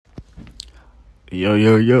Yo,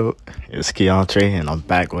 yo, yo. It's Keontre, and I'm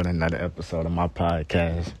back with another episode of my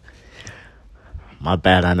podcast. My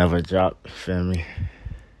bad I never dropped, you feel me?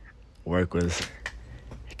 Work was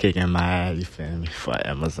kicking my ass, you feel me? For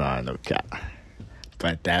Amazon, no cap.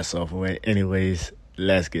 But that's over with. Anyways,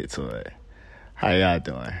 let's get to it. How y'all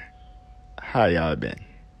doing? How y'all been?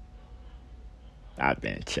 I've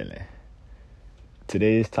been chilling.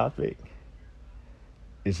 Today's topic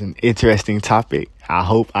is an interesting topic. I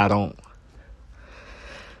hope I don't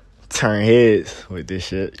turn heads with this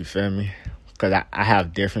shit, you feel me? Because I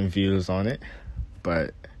have different views on it,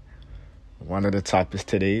 but one of the topics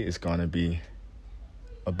today is going to be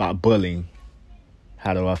about bullying.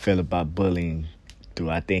 How do I feel about bullying? Do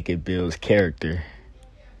I think it builds character?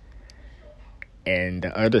 And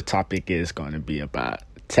the other topic is going to be about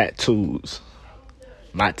tattoos.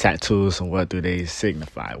 My tattoos, and what do they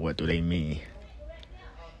signify? What do they mean?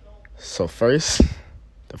 So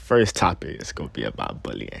the first topic is going to be about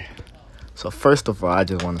bullying. So first of all, I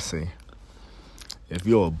just want to say, if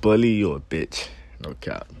you're a bully, you're a bitch. No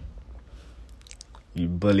cap. You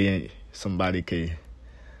bullying somebody cause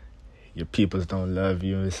your peoples don't love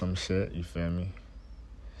you or some shit, you feel me?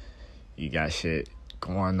 You got shit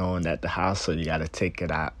going on at the house, so you got to take it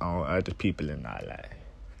out on other people and all that.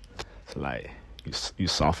 So like, you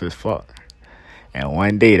soft as fuck. And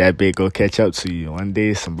one day that bitch go catch up to you. One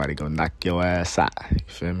day somebody gonna knock your ass out. You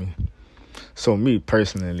feel me? So me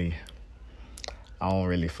personally, I don't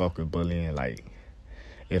really fuck with bullying. Like,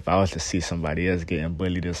 if I was to see somebody else getting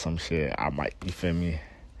bullied or some shit, I might, you feel me?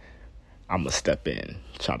 I'ma step in,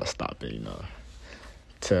 try to stop it, you know.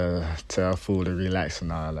 Tell a fool to relax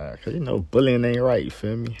and all that. Cause bullying ain't right, you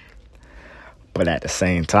feel me? But at the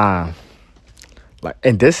same time, like,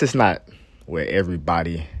 and this is not where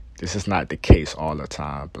everybody, this is not the case all the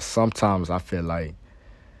time, but sometimes I feel like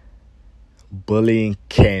bullying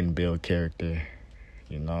can build character.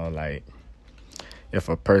 Like, if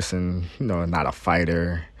a person, not a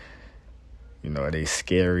fighter, they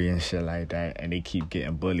scary and shit like that, and they keep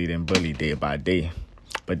getting bullied and bullied day by day,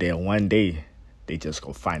 but then one day, they just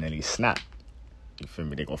go finally snap. You feel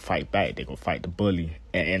me? They go fight back. They go fight the bully.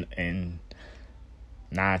 And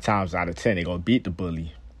 9 times out of 10, they go beat the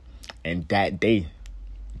bully. And that day,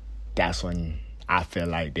 that's when I feel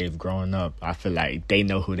like they've grown up. I feel like they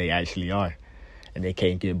know who they actually are. And they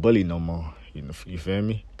can't get bullied no more. You feel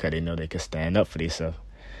me? Because they know they can stand up for themselves.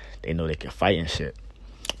 They know they can fight and shit.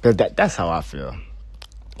 But that's how I feel.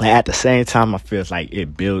 Like, at the same time, I feel like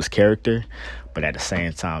it builds character. But at the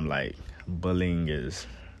same time, like, bullying is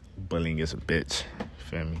a bitch. You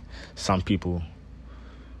feel me? Some people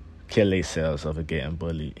kill themselves over getting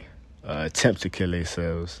bullied. Attempt to kill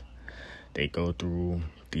themselves. They go through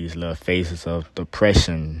these little phases of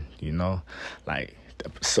depression, Like,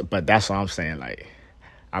 but that's what I'm saying. Like,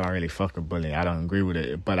 I don't really fuck with bullying. I don't agree with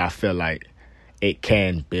it. But I feel like it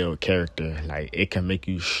can build character. Like, it can make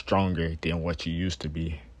you stronger than what you used to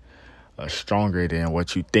be. Stronger than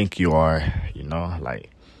what you think you are, Like,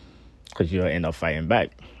 because you'll end up fighting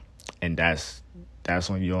back. And that's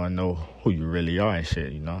when you don't know who you really are and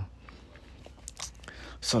shit,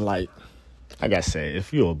 So, like I said,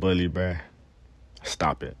 if you're a bully, bruh,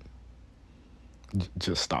 stop it.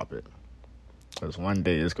 Just stop it. Because one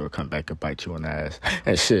day it's going to come back and bite you in the ass.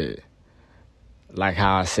 And shit, like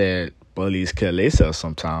how I said, bullies kill themselves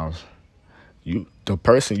sometimes. The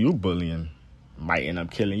person you bullying might end up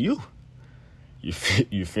killing you. You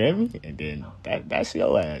feel me? And then that's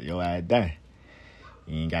your ass. Your ass done.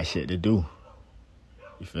 You ain't got shit to do.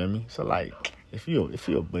 You feel me? So, like, if you're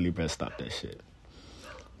a bully, better stop that shit.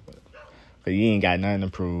 Because you ain't got nothing to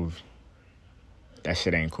prove. That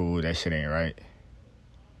shit ain't cool. That shit ain't right.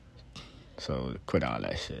 So, quit all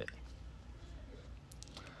that shit.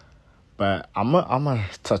 But I'm gonna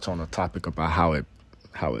touch on the topic about how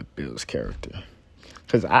it builds character.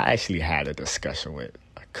 Because I actually had a discussion with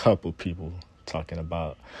a couple people talking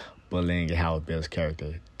about bullying and how it builds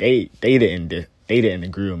character. They didn't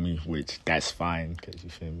agree with me, which that's fine, because you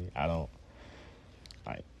feel me. I don't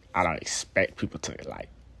expect people to like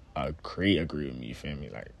agree with me. You feel me?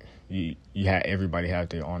 Like, you have everybody have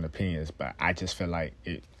their own opinions, but I just feel like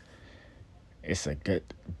it's a good,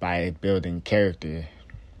 by building character,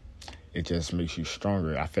 it just makes you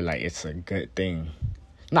stronger. I feel like it's a good thing.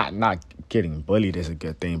 Not getting bullied is a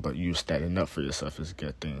good thing, but you standing up for yourself is a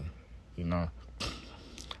good thing.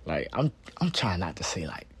 Like, I'm trying not to say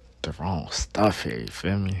like the wrong stuff here, you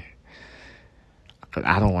feel me? But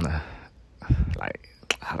I don't want to, like,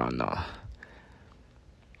 I don't know.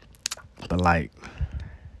 But like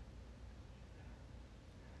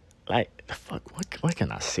the fuck, what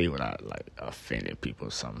can I say without like offending people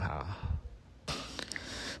somehow?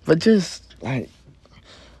 But just like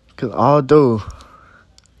Because although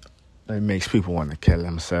it makes people want to kill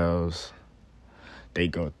themselves, they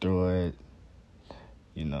go through it,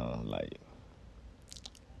 like,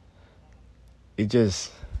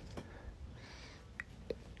 it's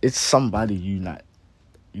somebody you're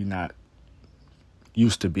not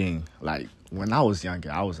used to being. Like, when I was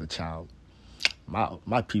younger, I was a child,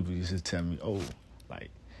 my people used to tell me, oh,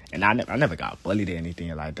 like, and I never got bullied or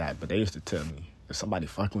anything like that, but they used to tell me, if somebody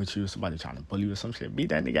fucking with you, somebody trying to bully you or some shit, beat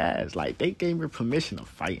that nigga ass. Like, they gave me permission to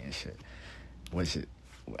fight and shit. That's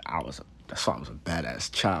why I was a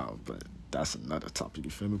badass child, but that's another topic,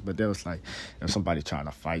 you feel me? But there was like, if somebody trying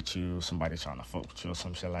to fight you, somebody trying to fuck with you or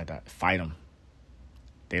some shit like that, fight them.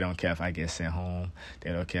 They don't care if I get sent home.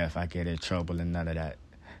 They don't care if I get in trouble and none of that.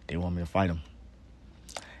 They want me to fight them.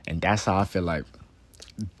 And that's how I feel like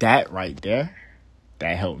that right there,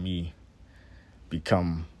 that helped me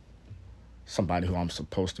become somebody who I'm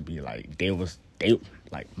supposed to be. Like,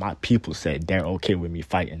 like, my people said they're okay with me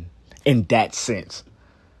fighting in that sense.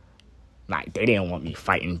 Like, they didn't want me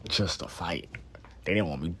fighting just to fight. They didn't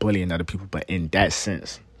want me bullying other people, but in that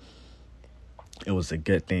sense, it was a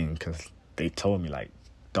good thing because they told me, like,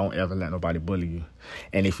 don't ever let nobody bully you.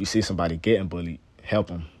 And if you see somebody getting bullied, help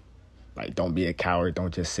them. Like, don't be a coward.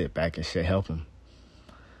 Don't just sit back and shit. Help them.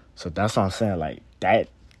 So that's what I'm saying. Like, that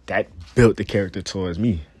built the character towards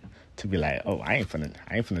me to be like, oh, I ain't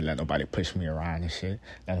finna let nobody push me around and shit.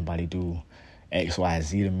 Let nobody do X, Y,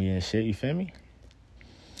 Z to me and shit. You feel me?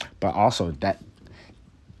 But also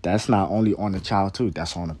that's not only on the child too.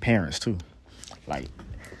 That's on the parents too. Like,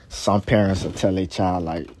 some parents will tell their child,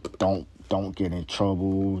 like, don't get in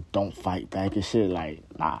trouble, don't fight back and shit. Like,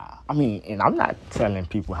 nah. I mean, and I'm not telling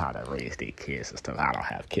people how to raise their kids and stuff. I don't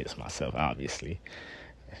have kids myself, obviously.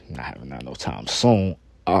 Not having that no time soon,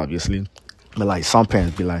 obviously. But, like, some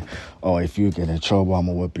parents be like, oh, if you get in trouble, I'm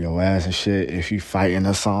gonna whip your ass and shit. If you fighting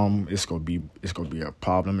or something, it's gonna be a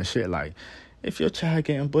problem and shit. Like, if your child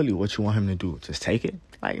getting bullied, what you want him to do? Just take it?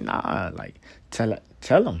 Like, nah. Like, tell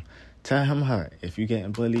him. Tell him, her. If you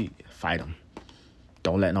getting bullied, fight him.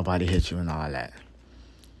 Don't let nobody hit you and all that.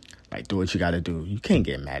 Like, do what you gotta do. You can't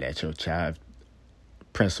get mad at your child.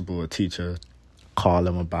 Principal or teacher call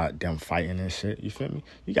them about them fighting and shit. You feel me?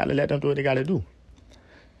 You gotta let them do what they gotta do.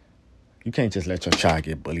 You can't just let your child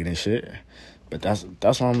get bullied and shit. But that's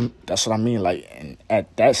what I mean. Like, and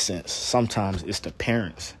at that sense, sometimes it's the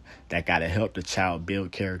parents that gotta help the child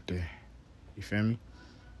build character. You feel me?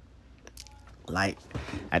 Like,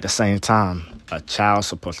 at the same time, a child's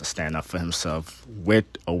supposed to stand up for himself with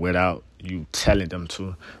or without you telling them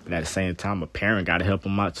to. But at the same time, a parent got to help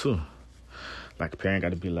them out too. Like, a parent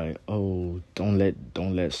got to be like, oh, don't let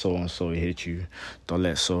so-and-so hit you. Don't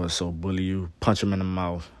let so-and-so bully you. Punch him in the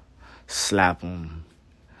mouth. Slap him.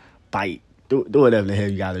 Bite. Do whatever the hell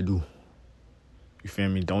you got to do. You feel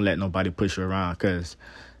me? Don't let nobody push you around, because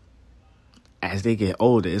as they get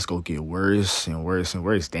older, it's going to get worse and worse and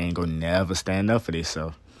worse. They ain't going to never stand up for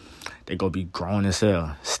themselves. They going to be grown as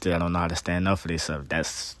hell. Still don't know how to stand up for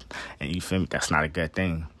themselves. And you feel me? That's not a good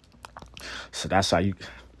thing. So that's why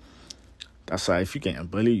if you're getting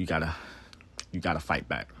bullied, you gotta fight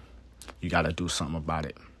back. You gotta do something about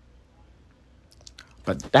it.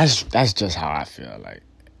 But that's just how I feel. Like,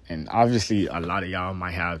 and obviously a lot of y'all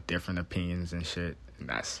might have different opinions and shit.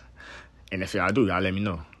 And if y'all do, y'all let me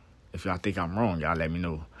know. If y'all think I'm wrong, y'all let me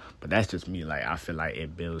know. But that's just me. Like, I feel like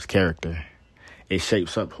it builds character. It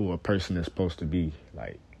shapes up who a person is supposed to be.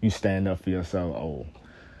 Like, you stand up for yourself. Oh,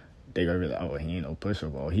 they gonna be like, oh, he ain't no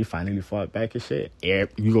pushover. Oh, he finally fought back and shit.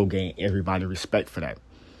 You gonna gain everybody respect for that.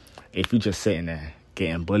 If you just sitting there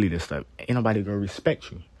getting bullied and stuff, ain't nobody gonna respect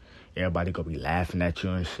you. Everybody gonna be laughing at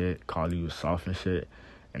you and shit, calling you soft and shit.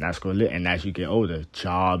 And that's gonna lit. And as you get older,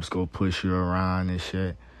 jobs go push you around and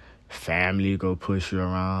shit. Family go push you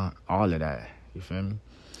around. All of that. You feel me?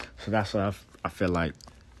 So that's why I feel like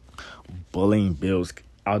bullying builds,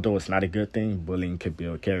 although it's not a good thing, bullying could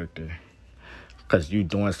build character. Because you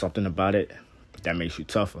doing something about it, that makes you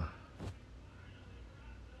tougher.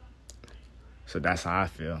 So that's how I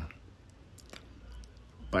feel.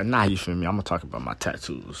 But now, you feel me? I'm going to talk about my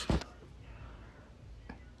tattoos.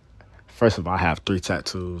 First of all, I have 3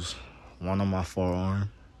 tattoos. One on my forearm,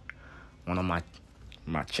 one on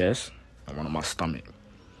my chest, and one on my stomach.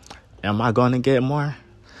 Am I going to get more?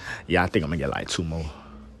 Yeah, I think I'm going to get like 2 more.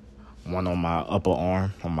 One on my upper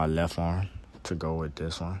arm, on my left arm, to go with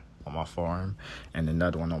this one. On my forearm, and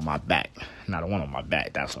another one on my back. Now, the one on my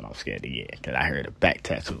back, that's what I'm scared to get, because I heard the back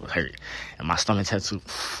tattoo was hurt. And my stomach tattoo,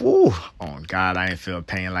 whew, oh God, I didn't feel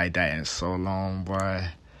pain like that in so long, boy.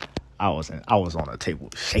 I was on the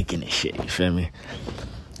table shaking and shit, you feel me?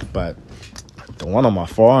 But the one on my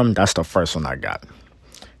forearm, that's the first one I got.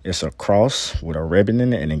 It's a cross with a ribbon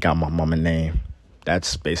in it, and it got my mama name.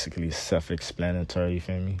 That's basically self-explanatory, you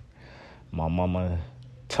feel me? My mama,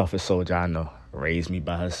 toughest soldier I know, raised me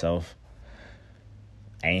by herself.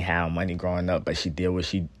 Ain't have money growing up, but she did what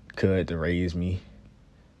she could to raise me.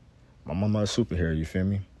 My mama a superhero, you feel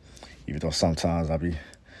me? Even though sometimes I be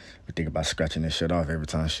thinking about scratching this shit off every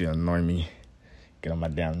time she annoy me, get on my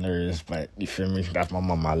damn nerves, but you feel me? That's my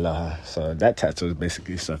mama, I love her. So that tattoo is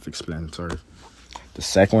basically self-explanatory. The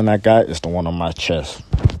second one I got is the one on my chest.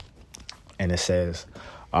 And it says,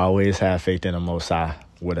 always have faith in the Most High,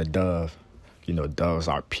 with a dove. You know, doves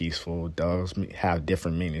are peaceful. Doves have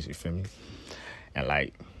different meanings, you feel me? And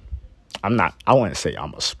like, I wouldn't say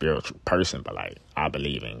I'm a spiritual person, but like, I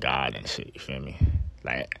believe in God and shit, you feel me?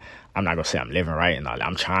 Like, I'm not gonna say I'm living right and all that.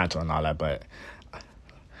 I'm trying to and all that, but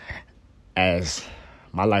as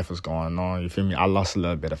my life was going on, you feel me? I lost a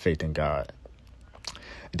little bit of faith in God.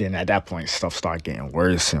 Then at that point, stuff started getting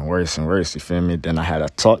worse and worse and worse, you feel me? Then I had a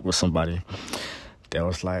talk with somebody that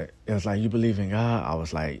was like, you believe in God?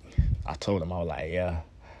 I told him, I was like, yeah,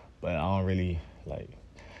 but I don't really, like,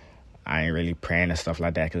 I ain't really praying and stuff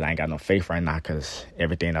like that because I ain't got no faith right now because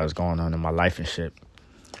everything that was going on in my life and shit.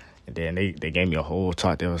 And then they gave me a whole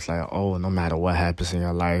talk. They was like, oh, no matter what happens in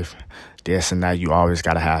your life, this and that, you always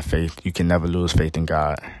got to have faith. You can never lose faith in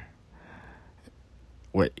God.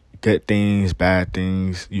 What good things, bad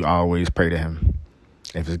things, you always pray to him.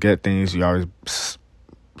 If it's good things, you always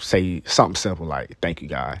say something simple like, thank you,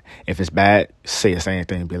 God. If it's bad, say the same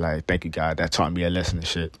thing. Be like, thank you, God. That taught me a lesson and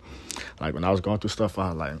shit. Like, when I was going through stuff, I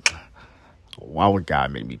was like, why would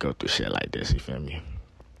God make me go through shit like this? You feel me?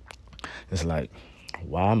 It's like,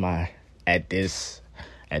 why am I at this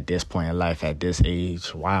point in life, at this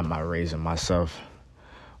age? Why am I raising myself?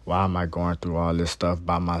 Why am I going through all this stuff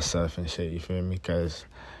by myself and shit? You feel me? Because,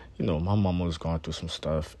 you know, my mama was going through some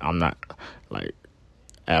stuff. I'm not, like,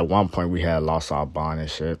 at one point we had lost our bond and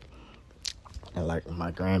shit. And, like,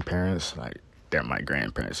 my grandparents, like, they're my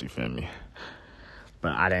grandparents, you feel me?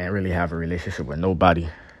 But I didn't really have a relationship with nobody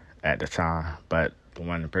at the time, but the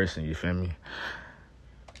one person, you feel me?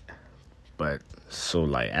 But so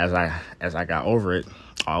like as I got over it,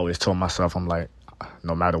 I always told myself, I'm like,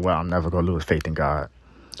 no matter what, I'm never gonna lose faith in God.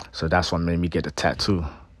 So that's what made me get the tattoo,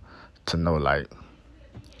 to know like,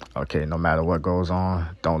 okay, no matter what goes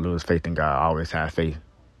on, don't lose faith in God. I always have faith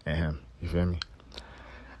in him. You feel me?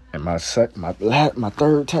 And my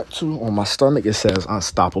third tattoo on my stomach, it says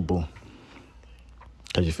unstoppable.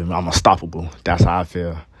 Cause you feel me? I'm unstoppable. That's how I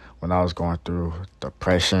feel. When I was going through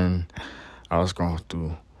depression, I was going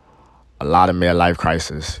through a lot of midlife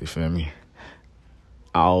crisis, you feel me?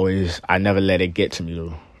 I never let it get to me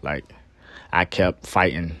though. Like, I kept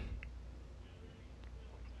fighting.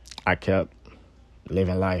 I kept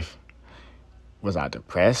living life. Was I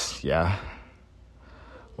depressed? Yeah.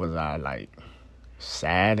 Was I like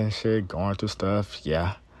sad and shit, going through stuff?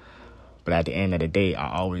 Yeah. But at the end of the day,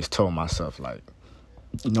 I always told myself like,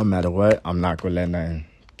 no matter what, I'm not gonna let nothing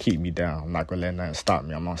keep me down. I'm not gonna let nothing stop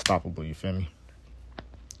me. I'm unstoppable, you feel me?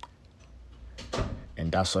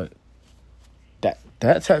 And that's what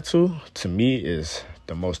that tattoo to me is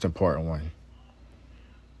the most important one.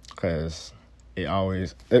 Cause it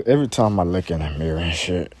always, every time I look in the mirror and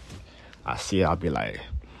shit, I see it, I'll be like,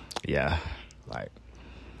 yeah, like,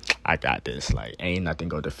 I got this. Like, ain't nothing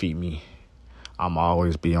gonna defeat me. I'm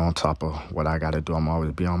always be on top of what I gotta do. I'm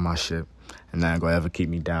always be on my shit. And nothing gonna ever keep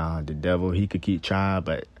me down. The devil, he could keep trying,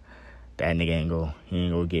 but that nigga ain't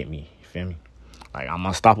gonna get me. You feel me? Like, I'm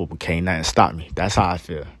unstoppable. Can't nothing stop me. That's how I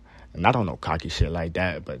feel. And I don't know cocky shit like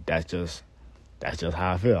that, but that's just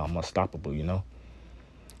how I feel. I'm unstoppable, you know?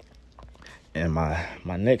 And my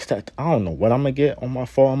next tattoo, I don't know what I'm gonna get on my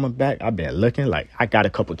forearm and back. I've been looking. Like, I got a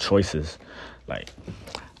couple choices. Like,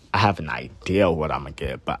 I have an idea what I'm gonna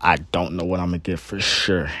get, but I don't know what I'm gonna get for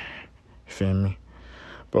sure. You feel me?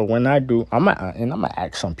 But when I do, I'm gonna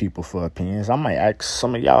ask some people for opinions. I might ask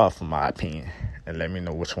some of y'all for my opinion and let me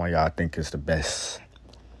know which one y'all think is the best.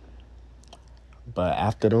 But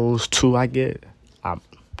after those two I get, I'm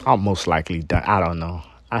most likely done. I don't know.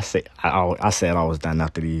 I said I was done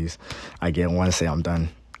after these. I get one, say I'm done.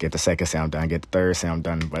 Get the second, say I'm done. Get the third, say I'm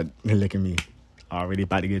done. But look at me, already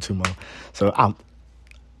about to get two more. So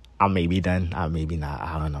I may be done. I may be not.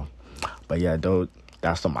 I don't know. But yeah, though.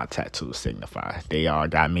 That's what my tattoos signify. They all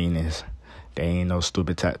got meanings. They ain't no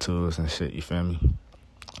stupid tattoos and shit, you feel me?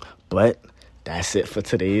 But that's it for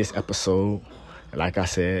today's episode. Like I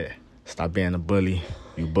said, stop being a bully.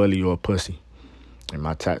 You bully, you a pussy. And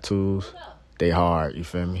my tattoos, they hard, you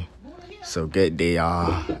feel me? So good day,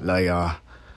 y'all. Love y'all.